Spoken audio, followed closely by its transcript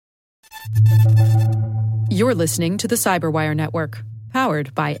You're listening to the Cyberwire Network,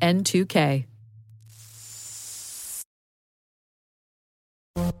 powered by N2K.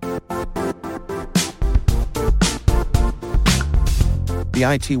 The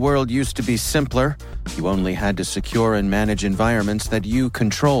IT world used to be simpler. You only had to secure and manage environments that you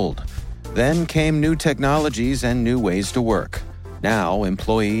controlled. Then came new technologies and new ways to work. Now,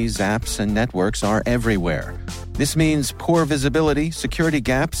 employees, apps, and networks are everywhere. This means poor visibility, security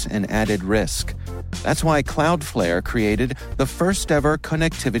gaps, and added risk. That's why Cloudflare created the first-ever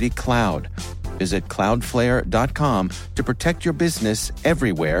connectivity cloud. Visit cloudflare.com to protect your business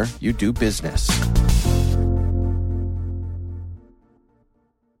everywhere you do business.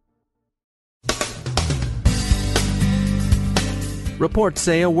 Reports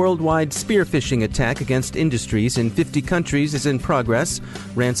say a worldwide spear phishing attack against industries in 50 countries is in progress.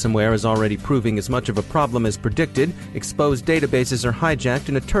 Ransomware is already proving as much of a problem as predicted. Exposed databases are hijacked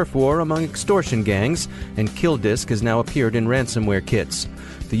in a turf war among extortion gangs, and KillDisk has now appeared in ransomware kits.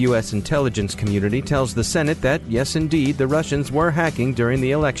 The U.S. intelligence community tells the Senate that, yes, indeed, the Russians were hacking during the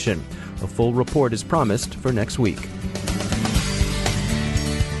election. A full report is promised for next week.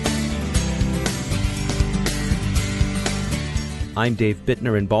 I'm Dave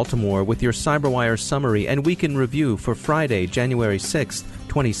Bittner in Baltimore with your CyberWire summary and week in review for Friday, January 6,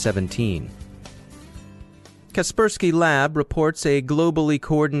 2017. Kaspersky Lab reports a globally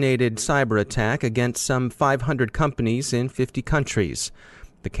coordinated cyber attack against some 500 companies in 50 countries.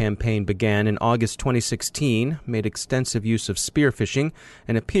 The campaign began in August 2016, made extensive use of spear phishing,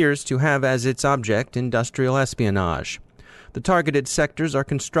 and appears to have as its object industrial espionage. The targeted sectors are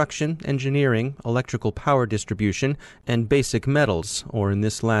construction, engineering, electrical power distribution, and basic metals, or in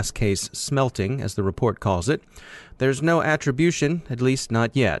this last case, smelting, as the report calls it. There's no attribution, at least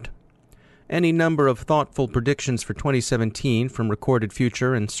not yet. Any number of thoughtful predictions for 2017 from Recorded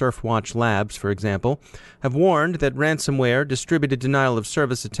Future and Surfwatch Labs, for example, have warned that ransomware, distributed denial of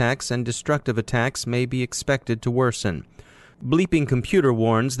service attacks, and destructive attacks may be expected to worsen. Bleeping Computer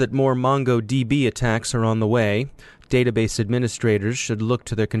warns that more MongoDB attacks are on the way. Database administrators should look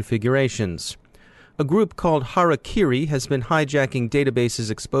to their configurations. A group called Harakiri has been hijacking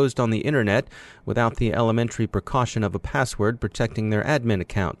databases exposed on the Internet without the elementary precaution of a password protecting their admin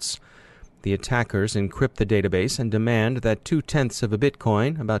accounts. The attackers encrypt the database and demand that 0.2 of a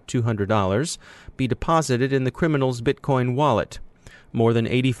Bitcoin, about $200, be deposited in the criminal's Bitcoin wallet. More than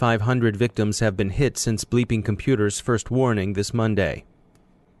 8,500 victims have been hit since Bleeping Computer's first warning this Monday.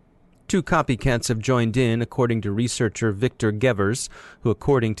 2 copycats have joined in, according to researcher Victor Gevers, who,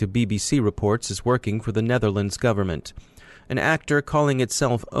 according to BBC reports, is working for the Netherlands government. An actor calling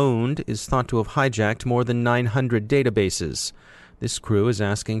itself Owned is thought to have hijacked more than 900 databases. This crew is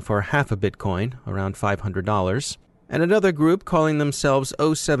asking for half a Bitcoin, around $500. And another group calling themselves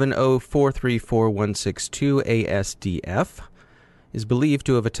 070434162 ASDF is believed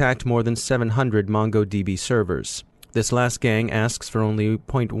to have attacked more than 700 MongoDB servers. This last gang asks for only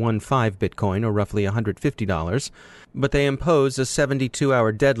 0.15 Bitcoin, or roughly $150, but they impose a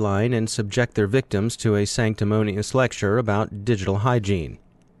 72-hour deadline and subject their victims to a sanctimonious lecture about digital hygiene.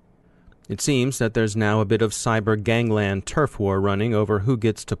 It seems that there's now a bit of cyber gangland turf war running over who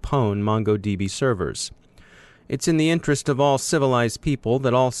gets to pwn MongoDB servers. It's in the interest of all civilized people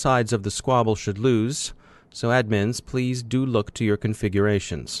that all sides of the squabble should lose, so admins, please do look to your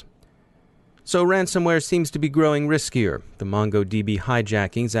configurations. So ransomware seems to be growing riskier. The MongoDB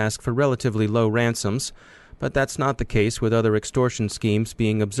hijackings ask for relatively low ransoms, but that's not the case with other extortion schemes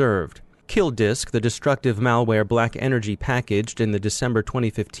being observed. KillDisk, the destructive malware Black Energy packaged in the December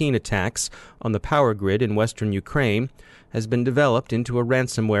 2015 attacks on the power grid in western Ukraine, has been developed into a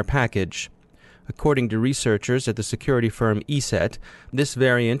ransomware package. According to researchers at the security firm ESET, this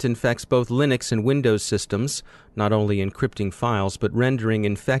variant infects both Linux and Windows systems, not only encrypting files but rendering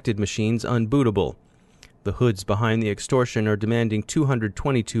infected machines unbootable. The hoods behind the extortion are demanding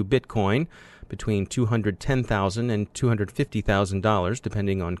 222 Bitcoin, between $210,000 and $250,000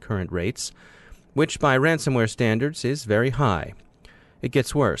 depending on current rates, which by ransomware standards is very high. It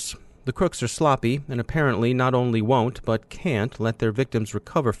gets worse. The crooks are sloppy and apparently not only won't but can't let their victims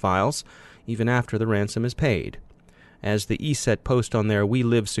recover files even after the ransom is paid. As the ESET post on their We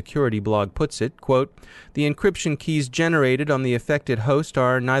Live Security blog puts it, quote, "The encryption keys generated on the affected host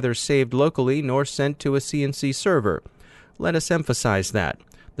are neither saved locally nor sent to a CNC server. Let us emphasize that.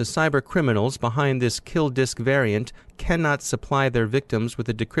 The cyber criminals behind this KillDisk variant cannot supply their victims with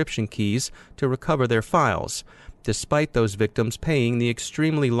the decryption keys to recover their files, despite those victims paying the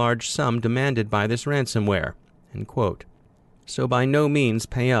extremely large sum demanded by this ransomware." End quote. So by no means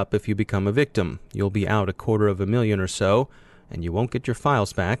pay up if you become a victim. You'll be out $250,000 or so, and you won't get your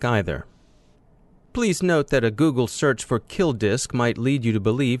files back either. Please note that a Google search for Kill Disk might lead you to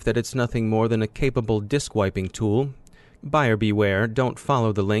believe that it's nothing more than a capable disk wiping tool. Buyer beware, don't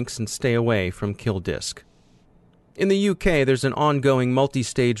follow the links and stay away from Kill Disk. In the UK, there's an ongoing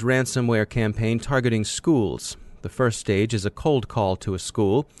multi-stage ransomware campaign targeting schools. The first stage is a cold call to a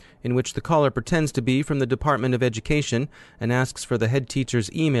school, in which the caller pretends to be from the Department of Education and asks for the head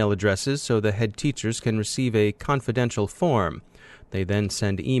teacher's email addresses so the head teachers can receive a confidential form. They then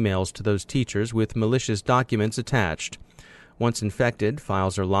send emails to those teachers with malicious documents attached. Once infected,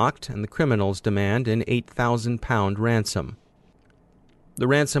 files are locked, and the criminals demand an £8,000 ransom. The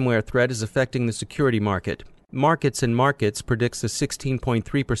ransomware threat is affecting the security market. Markets and Markets predicts a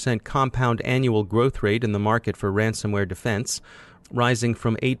 16.3% compound annual growth rate in the market for ransomware defense, rising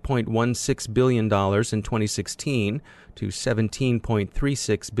from $8.16 billion in 2016 to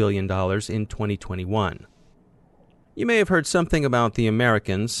 $17.36 billion in 2021. You may have heard something about the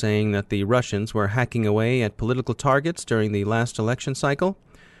Americans saying that the Russians were hacking away at political targets during the last election cycle.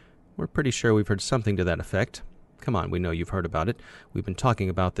 We're pretty sure we've heard something to that effect. Come on, we know you've heard about it. We've been talking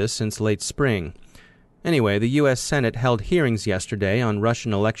about this since late spring. Anyway, the U.S. Senate held hearings yesterday on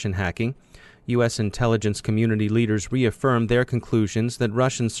Russian election hacking. U.S. intelligence community leaders reaffirmed their conclusions that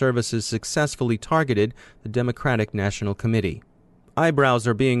Russian services successfully targeted the Democratic National Committee. Eyebrows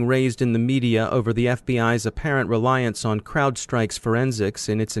are being raised in the media over the FBI's apparent reliance on CrowdStrike's forensics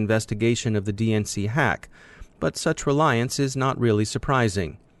in its investigation of the DNC hack, but such reliance is not really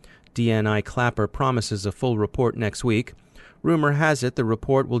surprising. DNI Clapper promises a full report next week. Rumor has it the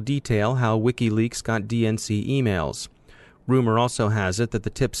report will detail how WikiLeaks got DNC emails. Rumor also has it that the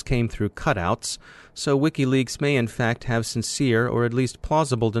tips came through cutouts, so WikiLeaks may in fact have sincere or at least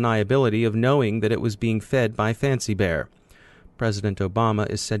plausible deniability of knowing that it was being fed by Fancy Bear. President Obama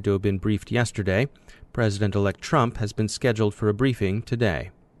is said to have been briefed yesterday. President-elect Trump has been scheduled for a briefing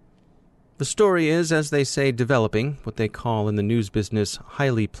today. The story is, as they say, developing, what they call in the news business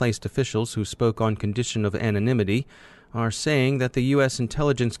highly placed officials who spoke on condition of anonymity, are saying that the U.S.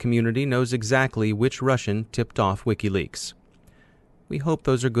 intelligence community knows exactly which Russian tipped off WikiLeaks. We hope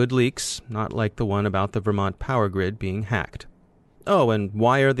those are good leaks, not like the one about the Vermont power grid being hacked. Oh, and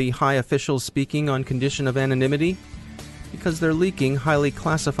why are the high officials speaking on condition of anonymity? Because they're leaking highly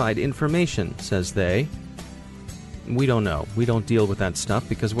classified information, says they. We don't know. We don't deal with that stuff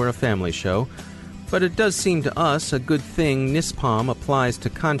because we're a family show. But it does seem to us a good thing NISPOM applies to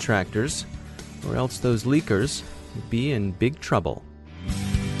contractors, or else those leakers would be in big trouble.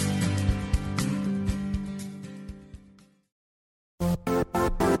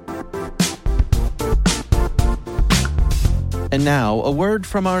 And now, a word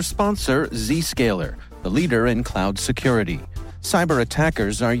from our sponsor, Zscaler, the leader in cloud security. Cyber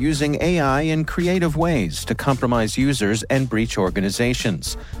attackers are using AI in creative ways to compromise users and breach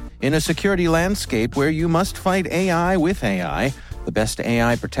organizations. In a security landscape where you must fight AI with AI, the best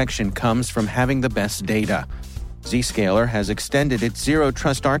AI protection comes from having the best data. Zscaler has extended its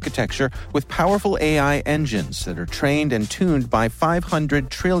zero-trust architecture with powerful AI engines that are trained and tuned by 500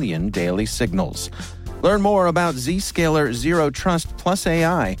 trillion daily signals. Learn more about Zscaler Zero Trust Plus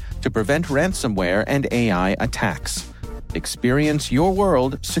AI to prevent ransomware and AI attacks. Experience your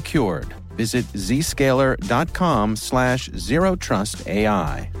world secured. Visit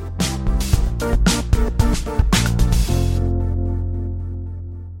zscaler.com/zerotrustai.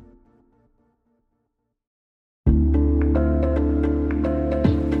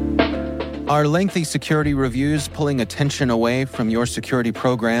 Are lengthy security reviews pulling attention away from your security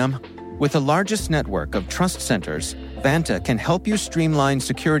program? With the largest network of trust centers, Vanta can help you streamline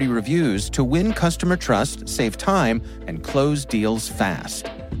security reviews to win customer trust, save time, and close deals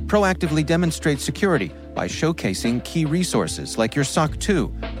fast. Proactively demonstrate security by showcasing key resources like your SOC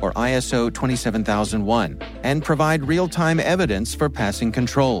 2 or ISO 27001 and provide real-time evidence for passing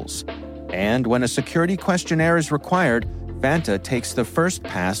controls. And when a security questionnaire is required, Vanta takes the first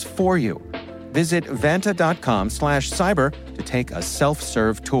pass for you. Visit vanta.com/cyber to take a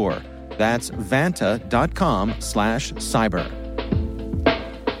self-serve tour. That's vanta.com/cyber.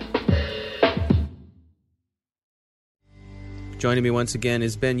 Joining me once again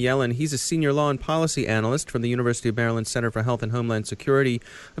is Ben Yellen. He's a senior law and policy analyst from the University of Maryland Center for Health and Homeland Security.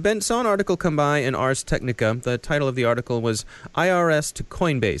 Ben, saw an article come by in Ars Technica. The title of the article was IRS to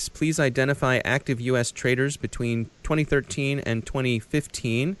Coinbase. Please identify active U.S. traders between 2013 and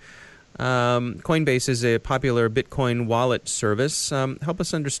 2015. Coinbase is a popular Bitcoin wallet service. Help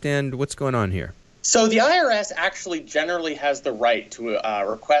us understand what's going on here. So the IRS actually generally has the right to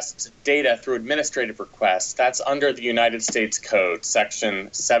request data through administrative requests. That's under the United States Code, Section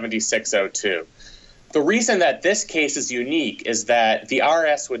 7602. The reason that this case is unique is that the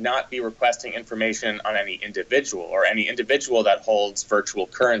IRS would not be requesting information on any individual or any individual that holds virtual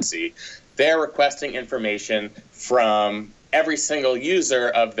currency. They're requesting information from every single user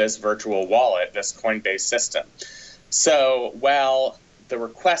of this virtual wallet, this Coinbase system. So while the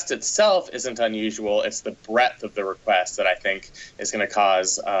request itself isn't unusual, it's the breadth of the request that I think is going to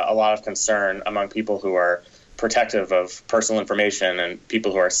cause a lot of concern among people who are protective of personal information and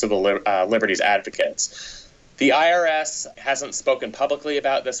people who are civil liberties advocates. The IRS hasn't spoken publicly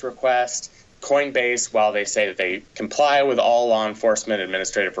about this request. Coinbase, while they say that they comply with all law enforcement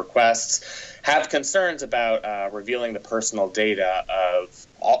administrative requests, have concerns about revealing the personal data of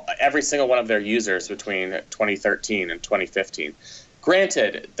every single one of their users between 2013 and 2015.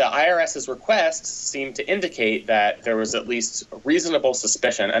 Granted, the IRS's requests seem to indicate that there was at least reasonable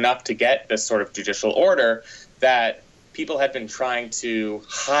suspicion, enough to get this sort of judicial order, that people had been trying to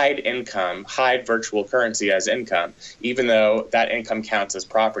hide income, hide virtual currency as income, even though that income counts as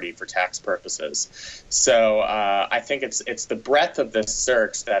property for tax purposes. So I think it's the breadth of this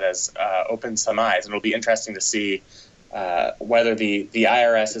search that has opened some eyes, and it'll be interesting to see whether the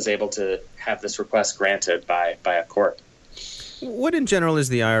IRS is able to have this request granted by a court. What in general is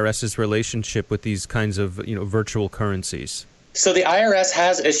the IRS's relationship with these kinds of virtual currencies? So the IRS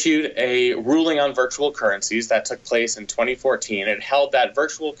has issued a ruling on virtual currencies that took place in 2014. It held that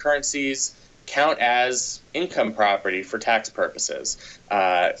virtual currencies count as income property for tax purposes.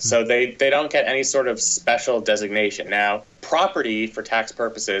 So they don't get any sort of special designation. Now, property for tax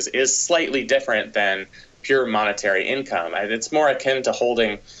purposes is slightly different than pure monetary income. It's more akin to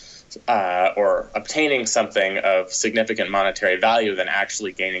holding or obtaining something of significant monetary value than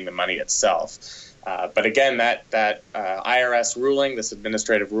actually gaining the money itself. But again, that IRS ruling, this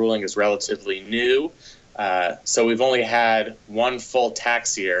administrative ruling, is relatively new. So we've only had one full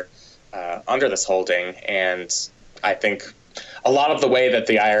tax year under this holding, and I think a lot of the way that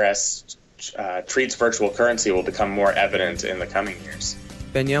the IRS treats virtual currency will become more evident in the coming years.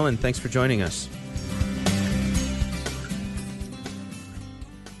 Ben Yelin, thanks for joining us.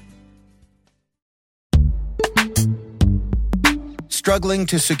 Struggling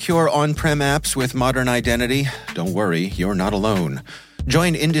to secure on-prem apps with modern identity? Don't worry, you're not alone.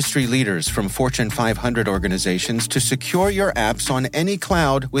 Join industry leaders from Fortune 500 organizations to secure your apps on any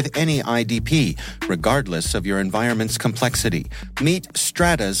cloud with any IDP, regardless of your environment's complexity. Meet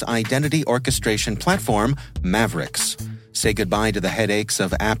Strata's identity orchestration platform, Mavericks. Say goodbye to the headaches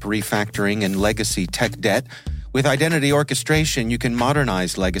of app refactoring and legacy tech debt. With identity orchestration, you can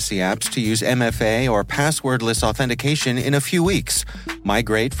modernize legacy apps to use MFA or passwordless authentication in a few weeks,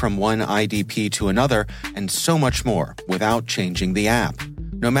 migrate from one IDP to another, and so much more without changing the app.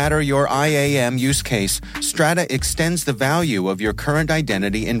 No matter your IAM use case, Strata extends the value of your current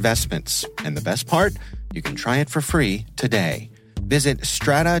identity investments. And the best part? You can try it for free today. Visit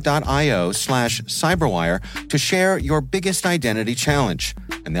strata.io/cyberwire to share your biggest identity challenge,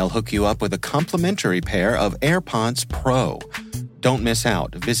 and they'll hook you up with a complimentary pair of AirPods Pro. Don't miss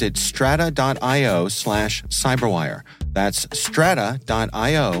out. Visit strata.io/cyberwire. That's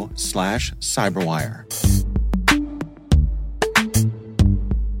strata.io/cyberwire.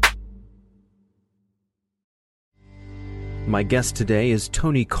 My guest today is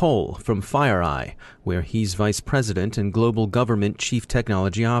Tony Cole from FireEye, where he's Vice President and Global Government Chief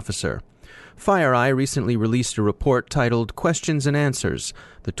Technology Officer. FireEye recently released a report titled Questions and Answers,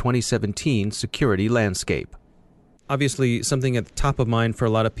 the 2017 Security Landscape. Obviously, something at the top of mind for a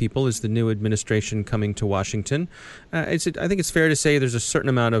lot of people is the new administration coming to Washington. I think it's fair to say there's a certain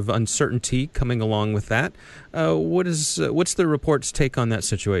amount of uncertainty coming along with that. What's the report's take on that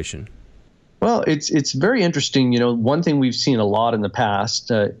situation? Well, it's very interesting. One thing we've seen a lot in the past,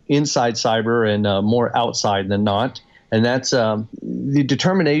 inside cyber and more outside than not, and that's the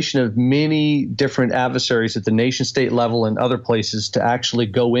determination of many different adversaries at the nation-state level and other places to actually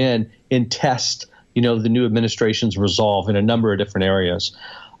go in and test, the new administration's resolve in a number of different areas.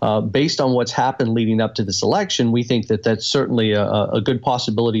 Based on what's happened leading up to this election, we think that that's certainly a good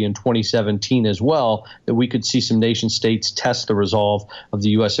possibility in 2017 as well, that we could see some nation states test the resolve of the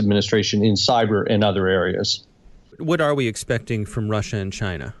U.S. administration in cyber and other areas. What are we expecting from Russia and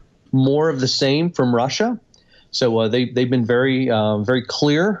China? More of the same from Russia. So they've been very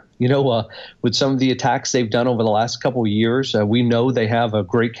clear, with some of the attacks they've done over the last couple of years. We know they have a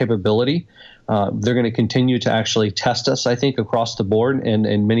great capability. They're going to continue to actually test us, I think, across the board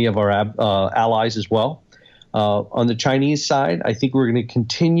and many of our allies as well. On the Chinese side, I think we're going to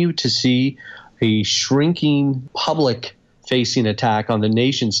continue to see a shrinking public facing attack on the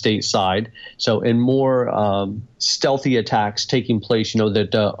nation state side. So, and more stealthy attacks taking place,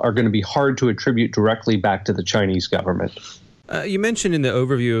 that are going to be hard to attribute directly back to the Chinese government. You mentioned in the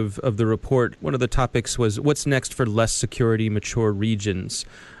overview of the report, one of the topics was what's next for less security mature regions.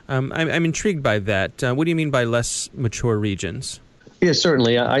 I'm intrigued by that. What do you mean by less mature regions? Yeah,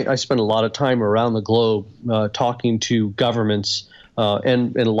 certainly. I spend a lot of time around the globe talking to governments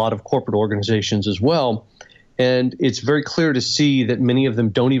and a lot of corporate organizations as well. And it's very clear to see that many of them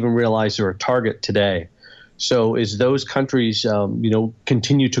don't even realize they're a target today. So as those countries,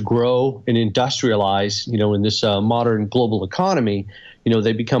 continue to grow and industrialize, in this modern global economy,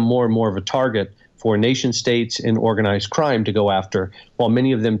 they become more and more of a target for nation states and organized crime to go after, while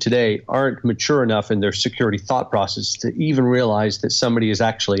many of them today aren't mature enough in their security thought process to even realize that somebody is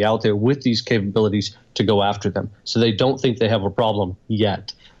actually out there with these capabilities to go after them. So they don't think they have a problem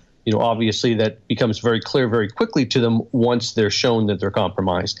yet. Obviously that becomes very clear very quickly to them once they're shown that they're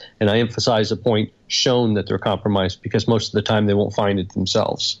compromised. And I emphasize the point, shown that they're compromised, because most of the time they won't find it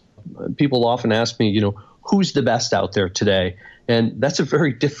themselves. People often ask me, who's the best out there today? And that's a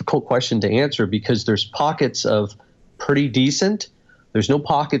very difficult question to answer because there's pockets of pretty decent. There's no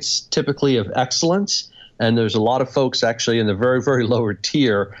pockets typically of excellence. And there's a lot of folks actually in the very, very lower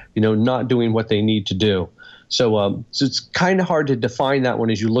tier, not doing what they need to do. So it's kind of hard to define that one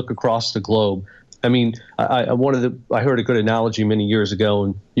as you look across the globe. I mean, I heard a good analogy many years ago,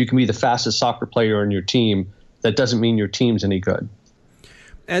 and you can be the fastest soccer player on your team. That doesn't mean your team's any good.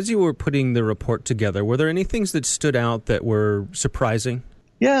 As you were putting the report together, were there any things that stood out that were surprising?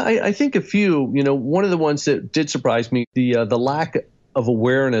 Yeah, I think a few. One of the ones that did surprise me, the lack of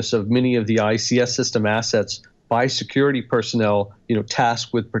awareness of many of the ICS system assets by security personnel,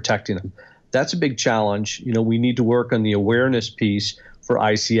 tasked with protecting them. That's a big challenge. We need to work on the awareness piece for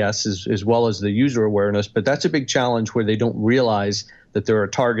ICS as well as the user awareness, but that's a big challenge where they don't realize that they're a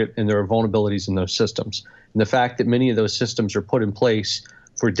target and there are vulnerabilities in those systems. And the fact that many of those systems are put in place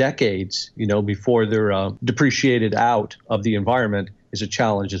for decades, before they're depreciated out of the environment is a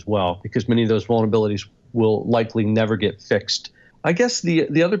challenge as well, because many of those vulnerabilities will likely never get fixed. I guess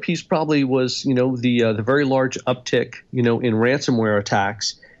the other piece probably was, the very large uptick, in ransomware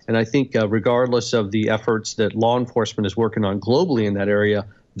attacks. And I think regardless of the efforts that law enforcement is working on globally in that area,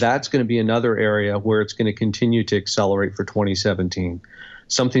 that's going to be another area where it's going to continue to accelerate for 2017.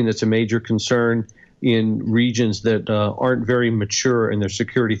 Something that's a major concern in regions that aren't very mature in their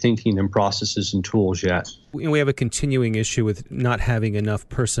security thinking and processes and tools yet. We have a continuing issue with not having enough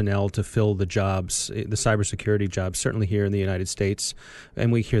personnel to fill the jobs, the cybersecurity jobs, certainly here in the United States,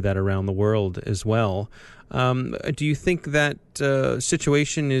 and we hear that around the world as well. Do you think that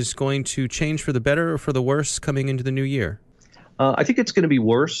situation is going to change for the better or for the worse coming into the new year? I think it's going to be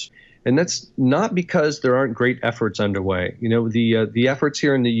worse, and that's not because there aren't great efforts underway. The efforts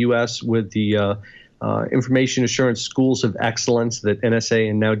here in the U.S. with the Information Assurance Schools of Excellence that NSA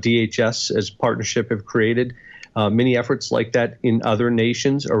and now DHS as partnership have created, many efforts like that in other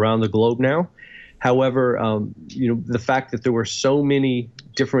nations around the globe now. However, the fact that there were so many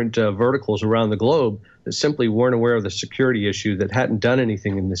different verticals around the globe that simply weren't aware of the security issue, that hadn't done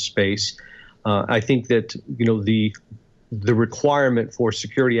anything in this space, I think that the requirement for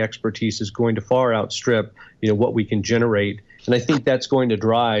security expertise is going to far outstrip what we can generate, and I think that's going to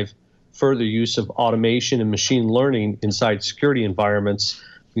drive further use of automation and machine learning inside security environments,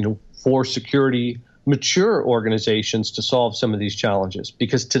 for security mature organizations to solve some of these challenges.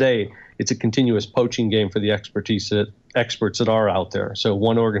 Because today it's a continuous poaching game for the experts that are out there. So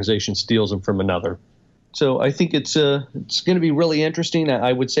one organization steals them from another. So I think it's going to be really interesting.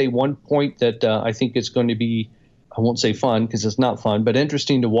 I would say one point that I think is going to be, I won't say fun because it's not fun, but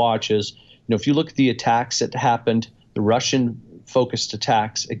interesting to watch is, if you look at the attacks that happened, the Russian-focused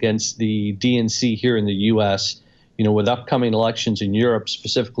attacks against the DNC here in the U.S., with upcoming elections in Europe,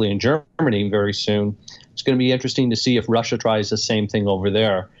 specifically in Germany very soon, it's going to be interesting to see if Russia tries the same thing over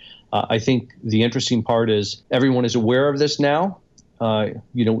there. I think the interesting part is everyone is aware of this now,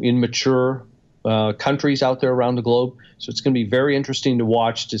 in mature countries out there around the globe. So it's going to be very interesting to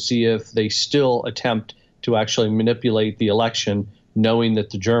watch to see if they still attempt to actually manipulate the election, knowing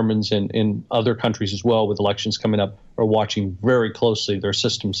that the Germans and in other countries as well with elections coming up are watching very closely their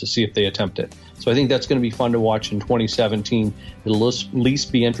systems to see if they attempt it. So I think that's going to be fun to watch in 2017. It'll at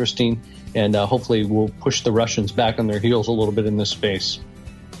least be interesting, and hopefully we'll push the Russians back on their heels a little bit in this space.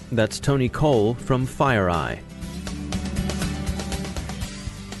 That's Tony Cole from FireEye.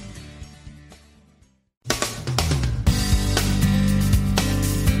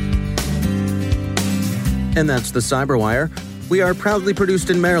 And that's the Cyberwire. We are proudly produced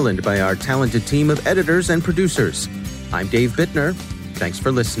in Maryland by our talented team of editors and producers. I'm Dave Bittner. Thanks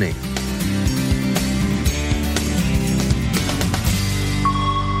for listening.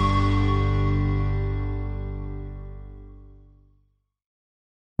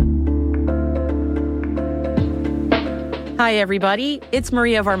 Hi, everybody. It's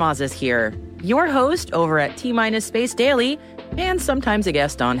Maria Varmazes here, your host over at T-Minus Space Daily, and sometimes a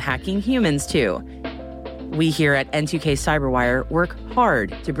guest on Hacking Humans, too. We here at N2K Cyberwire work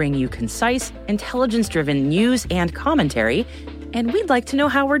hard to bring you concise, intelligence-driven news and commentary, and we'd like to know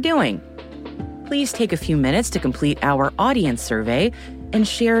how we're doing. Please take a few minutes to complete our audience survey and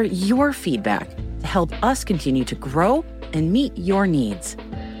share your feedback to help us continue to grow and meet your needs.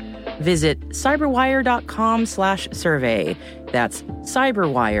 Visit cyberwire.com/survey. That's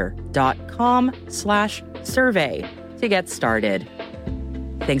cyberwire.com/survey to get started.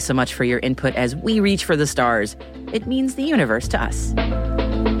 Thanks so much for your input as we reach for the stars. It means the universe to us.